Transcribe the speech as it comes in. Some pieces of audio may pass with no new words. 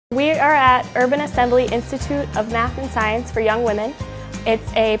are at Urban Assembly Institute of Math and Science for Young Women.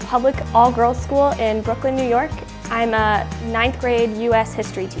 It's a public all-girls school in Brooklyn, New York. I'm a 9th grade U.S.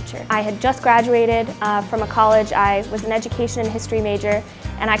 history teacher. I had just graduated from a college. I was an education and history major,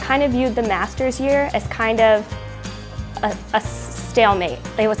 and I kind of viewed the master's year as kind of a stalemate.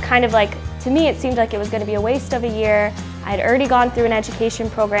 It was kind of like, to me it seemed like it was going to be a waste of a year. I had already gone through an education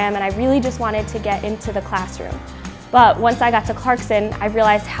program and I really just wanted to get into the classroom. But once I got to Clarkson, I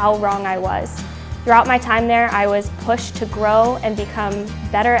realized how wrong I was. Throughout my time there, I was pushed to grow and become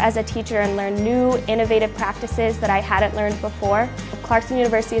better as a teacher and learn new, innovative practices that I hadn't learned before. Clarkson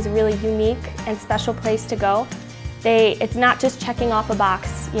University is a really unique and special place to go. It's not just checking off a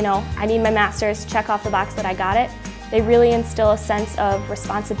box, you know, I need my master's, check off the box that I got it. They really instill a sense of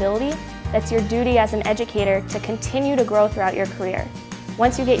responsibility. That's your duty as an educator to continue to grow throughout your career.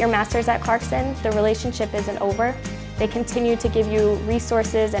 Once you get your master's at Clarkson, the relationship isn't over. They continue to give you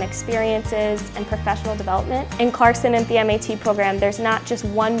resources and experiences and professional development. In Clarkson and the MAT program, there's not just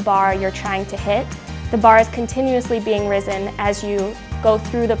one bar you're trying to hit. The bar is continuously being risen as you go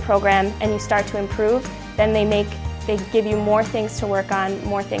through the program and you start to improve. Then they give you more things to work on,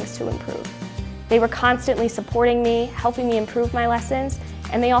 more things to improve. They were constantly supporting me, helping me improve my lessons,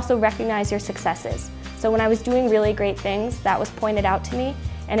 and they also recognize your successes. So when I was doing really great things, that was pointed out to me,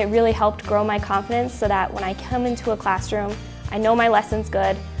 and it really helped grow my confidence so that when I come into a classroom, I know my lesson's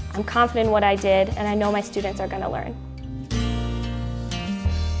good, I'm confident in what I did, and I know my students are going to learn.